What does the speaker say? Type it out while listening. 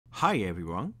Hi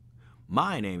everyone,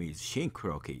 my name is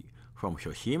Kuroki from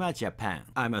Hiroshima, Japan.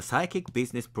 I'm a psychic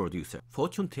business producer,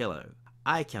 fortune teller.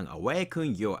 I can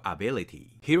awaken your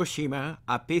ability. Hiroshima,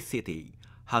 a peace city,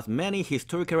 has many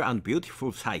historical and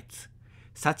beautiful sites,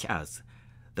 such as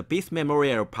the Peace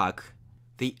Memorial Park,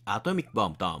 the Atomic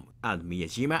Bomb Dome, and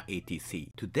Miyajima etc.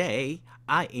 Today,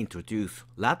 I introduce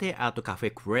Latteart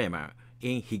Cafe Crema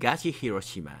in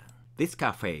Higashi-Hiroshima. This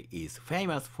cafe is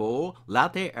famous for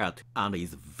latte art and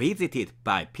is visited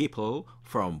by people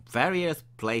from various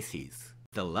places.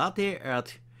 The latte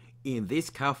art in this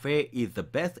cafe is the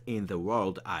best in the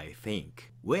world, I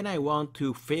think. When I want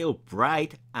to feel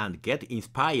bright and get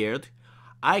inspired,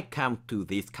 I come to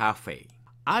this cafe.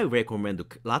 I recommend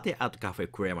Latte Art Cafe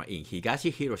Crema in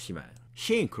Higashi-Hiroshima.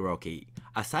 Kuroki,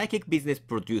 a psychic business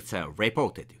producer,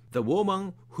 reported, "The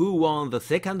woman who won the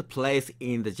second place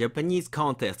in the Japanese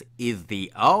contest is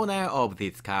the owner of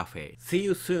this cafe. See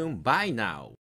you soon, bye now."